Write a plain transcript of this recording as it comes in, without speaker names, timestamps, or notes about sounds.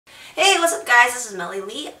Hey, what's up guys? This is Melly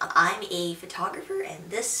Lee. I'm a photographer and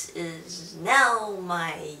this is now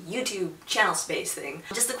my YouTube channel space thing.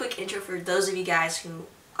 Just a quick intro for those of you guys who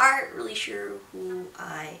aren't really sure who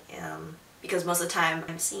I am, because most of the time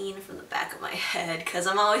I'm seen from the back of my head because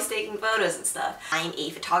I'm always taking photos and stuff. I'm a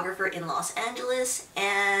photographer in Los Angeles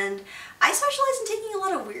and I specialize in taking a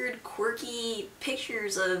lot of weird, quirky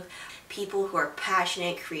pictures of people who are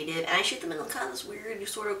passionate, creative, and I shoot them in kind of this weird,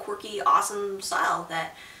 sort of quirky, awesome style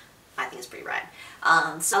that I think is pretty rad.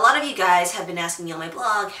 So a lot of you guys have been asking me on my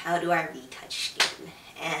blog, how do I retouch skin?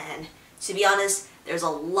 And to be honest, there's a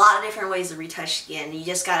lot of different ways to retouch skin. You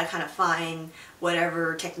just gotta kind of find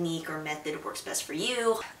whatever technique or method works best for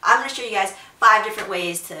you. I'm gonna show you guys 5 different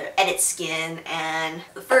ways to edit skin, and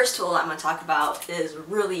the first tool I'm gonna talk about is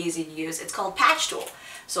really easy to use. It's called Patch Tool.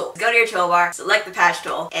 So go to your toolbar, select the Patch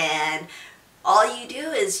Tool, and all you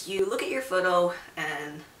do is you look at your photo,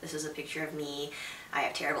 and this is a picture of me. I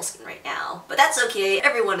have terrible skin right now, but that's okay.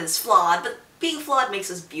 Everyone is flawed, but being flawed makes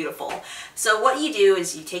us beautiful. So what you do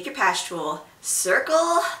is you take your patch tool,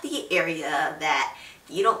 circle the area that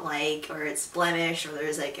you don't like, or it's blemished, or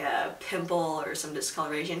there's like a pimple or some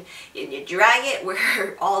discoloration, and you drag it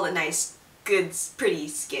where all the nice, good, pretty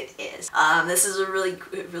skin is. This is a really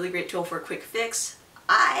great tool for a quick fix.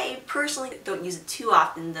 I personally don't use it too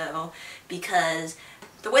often though, because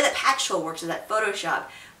the way that patch tool works is that Photoshop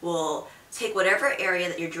will take whatever area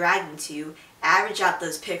that you're dragging to, average out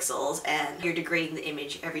those pixels, and you're degrading the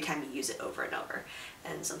image every time you use it over and over.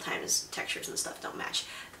 And sometimes textures and stuff don't match.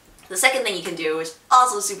 The second thing you can do, which is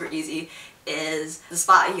also super easy, is the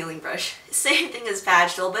spot healing brush. Same thing as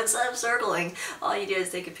patch tool, but instead of circling, all you do is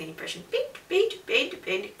take a paintbrush and paint,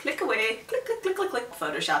 click away, click, click, click, click, click.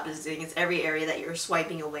 Photoshop is doing it's every area that you're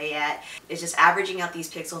swiping away at. It's just averaging out these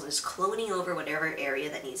pixels and just cloning over whatever area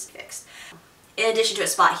that needs fixed. In addition to a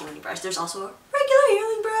spot healing brush, there's also a regular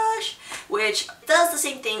healing brush, which does the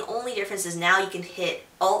same thing. Only difference is now you can hit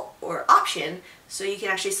Alt or Option, so you can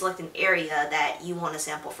actually select an area that you want to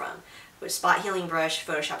sample from. With spot healing brush,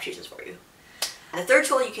 Photoshop chooses for you. The third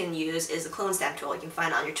tool you can use is the clone stamp tool. You can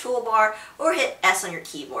find it on your toolbar or hit S on your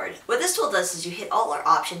keyboard. What this tool does is you hit Alt or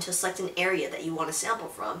Option to select an area that you want to sample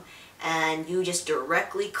from, and you just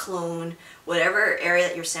directly clone whatever area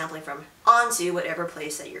that you're sampling from onto whatever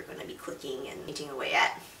place that you're going to be clicking and painting away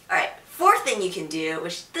at. Alright, fourth thing you can do,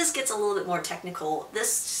 which this gets a little bit more technical,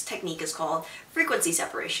 this technique is called frequency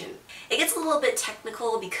separation. It gets a little bit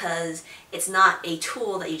technical because it's not a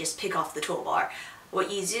tool that you just pick off the toolbar.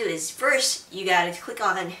 What you do is first you gotta click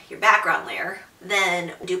on your background layer,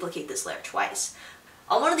 then duplicate this layer twice.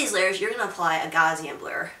 On one of these layers you're going to apply a Gaussian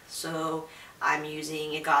blur. So I'm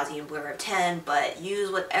using a Gaussian blur of 10, but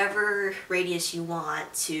use whatever radius you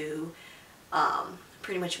want to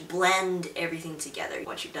pretty much blend everything together.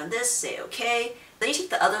 Once you've done this, say OK. Then you take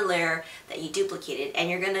the other layer that you duplicated and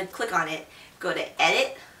you're going to click on it, go to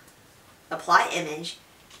Edit, Apply Image,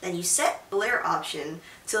 then you set the layer option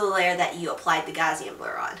to the layer that you applied the Gaussian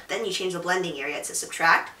blur on. Then you change the blending area to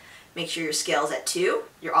Subtract, make sure your scale is at 2,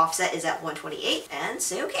 your offset is at 128, and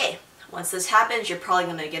say OK. Once this happens, you're probably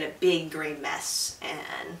going to get a big gray mess,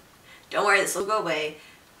 and don't worry, this will go away.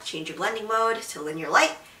 Change your blending mode to linear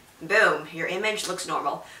light, boom, your image looks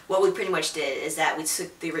normal. What we pretty much did is that we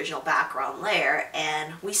took the original background layer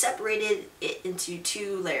and we separated it into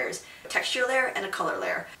 2 layers, a texture layer and a color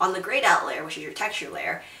layer. On the grayed out layer, which is your texture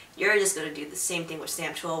layer, you're just going to do the same thing with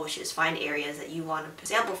Stamp Tool, which is find areas that you want to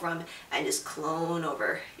sample from and just clone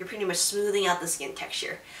over. You're pretty much smoothing out the skin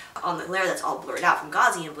texture. On the layer that's all blurred out from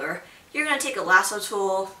Gaussian blur, you're going to take a lasso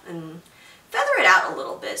tool and feather it out a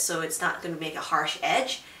little bit so it's not going to make a harsh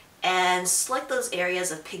edge, and select those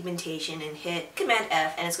areas of pigmentation and hit Command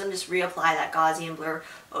F, and it's going to just reapply that Gaussian blur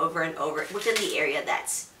over and over within the area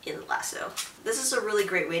that's in the lasso. This is a really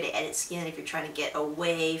great way to edit skin if you're trying to get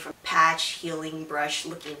away from patch healing brush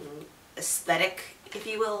looking aesthetic, if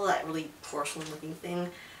you will, that really porcelain looking thing.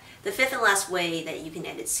 The fifth and last way that you can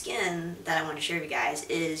edit skin that I want to share with you guys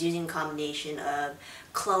is using a combination of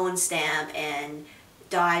clone, stamp, and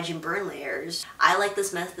dodge and burn layers. I like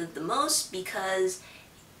this method the most because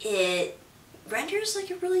it renders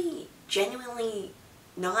like a really genuinely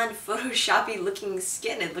non-photoshoppy looking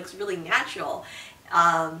skin. It looks really natural.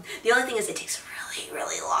 The only thing is it takes a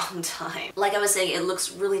really long time. Like I was saying, it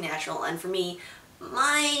looks really natural, and for me,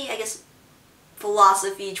 my, I guess,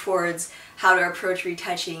 philosophy towards how to approach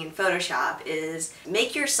retouching in Photoshop is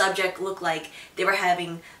make your subject look like they were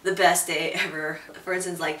having the best day ever. For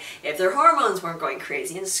instance, like if their hormones weren't going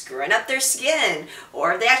crazy and screwing up their skin,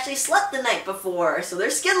 or they actually slept the night before so their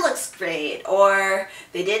skin looks great, or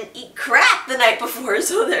they didn't eat crap the night before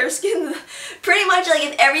so their skin, pretty much like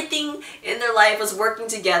if everything in their life was working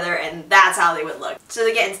together and that's how they would look. So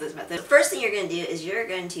to get into this method, the first thing you're going to do is you're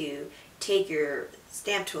going to take your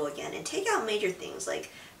stamp tool again and take out major things like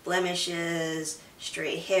blemishes,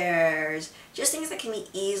 stray hairs, just things that can be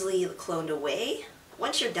easily cloned away.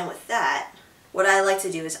 Once you're done with that, what I like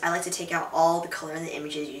to do is I like to take out all the color in the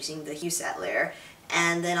images using the hue set layer,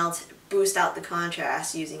 and then I'll boost out the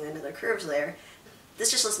contrast using another curves layer. This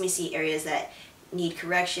just lets me see areas that need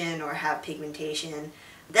correction or have pigmentation.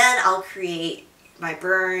 Then I'll create my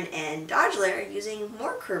burn and dodge layer using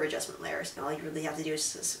more curve adjustment layers. And all you really have to do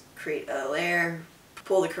is just create a layer,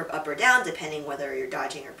 pull the curve up or down depending whether you're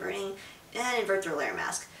dodging or burning, and invert the layer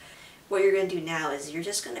mask. What you're going to do now is you're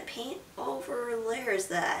just going to paint over layers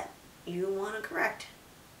that you want to correct.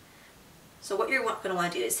 So what you're going to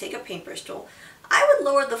want to do is take a paintbrush tool. I would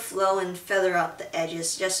lower the flow and feather out the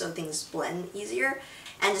edges just so things blend easier,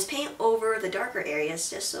 and just paint over the darker areas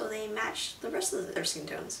just so they match the rest of their skin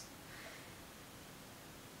tones.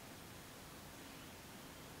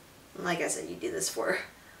 Like I said, you do this for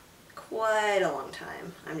quite a long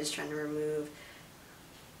time. I'm just trying to remove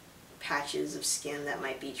patches of skin that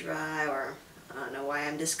might be dry, or I don't know why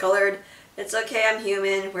I'm discolored. It's okay, I'm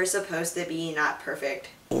human. We're supposed to be not perfect.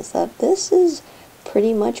 So this is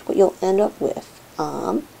pretty much what you'll end up with.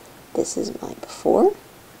 This is my before,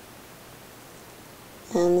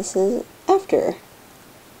 and this is after.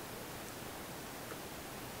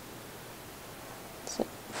 So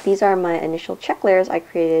these are my initial check layers I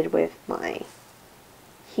created with my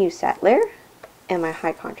hue set layer and my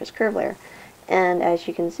high contrast curve layer. And as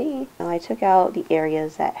you can see, I took out the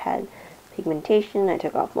areas that had pigmentation. I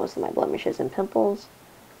took off most of my blemishes and pimples.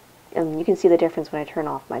 And you can see the difference when I turn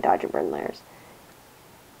off my dodge and burn layers.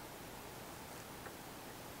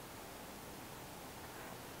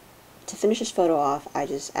 To finish this photo off, I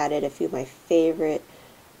just added a few of my favorite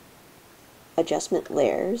adjustment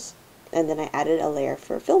layers, and then I added a layer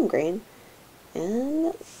for film grain,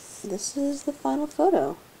 and this is the final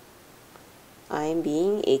photo. I am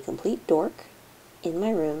being a complete dork in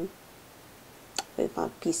my room with my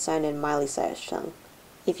peace sign and Miley Cyrus tongue.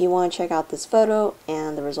 If you want to check out this photo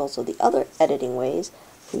and the results of the other editing ways,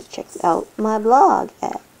 please check out my blog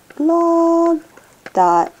at blog.melly.com.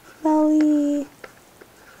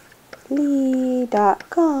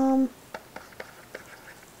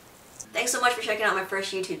 Thanks so much for checking out my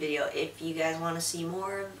first YouTube video. If you guys want to see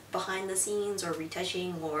more behind the scenes or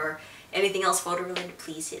retouching or anything else photo related,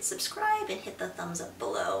 please hit subscribe and hit the thumbs up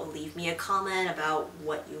below. Leave me a comment about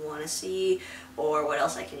what you want to see or what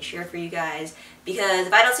else I can share for you guys, because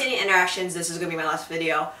if I don't see any interactions, this is going to be my last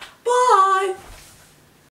video. Bye!